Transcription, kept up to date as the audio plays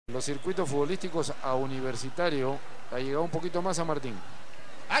Los circuitos futbolísticos a Universitario ha llegado un poquito más a Martín.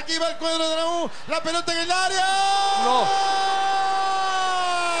 Aquí va el cuadro de RAUL, la pelota en el área. No.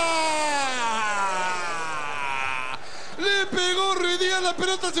 Le pegó RUIDIAZ, la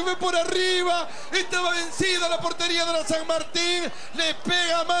pelota se fue por arriba. Estaba vencida la portería de la San Martín. Le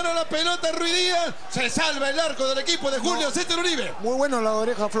pega a mano la pelota RUIDIAZ. Se salva el arco del equipo de Julio César Uribe. Muy bueno la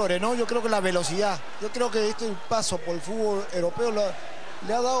oreja Flores, ¿no? Yo creo que la velocidad. Yo creo que este paso por el fútbol europeo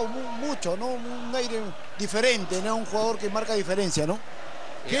le ha dado mucho, ¿no? Un aire diferente, ¿no? Un jugador que marca diferencia, ¿no?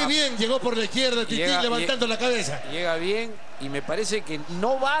 Qué bien llegó por la izquierda Tití levantando la cabeza. Llega bien y me parece que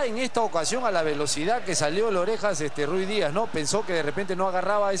no va en esta ocasión a la velocidad que salió el Orejas RUIDIAZ, ¿no? Pensó que de repente no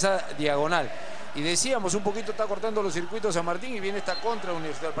agarraba esa diagonal. Y decíamos, un poquito está cortando los circuitos a Martín y viene esta contra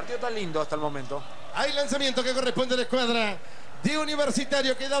Universitario. El partido está lindo hasta el momento. Hay lanzamiento que corresponde a la escuadra de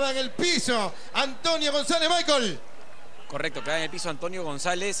Universitario, que daba en el piso Antonio González. Michael. Correcto, queda en el piso Antonio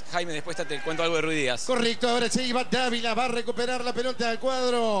González. Jaime, después te cuento algo de RUIDIAZ. Correcto, ahora se iba Dávila, va a recuperar la pelota al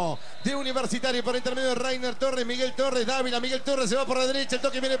cuadro de Universitario por intermedio de Rainer Torres, Miguel Torres, Dávila, Miguel Torres se va por la derecha, el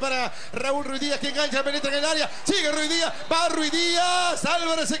toque viene para Raúl RUIDIAZ, que engancha, penetra en el área, sigue RUIDIAZ, va RUIDIAZ,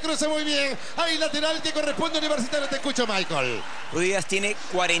 Álvarez se cruza muy bien, hay lateral que corresponde a Universitario, te escucho Michael. RUIDIAZ tiene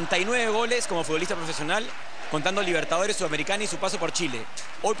 49 goles como futbolista profesional, contando Libertadores, Sudamericana y su paso por Chile.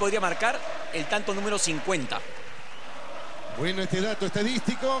 Hoy podría marcar el tanto número 50. Bueno, este dato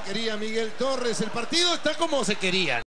estadístico, quería Miguel Torres, el partido está como se quería.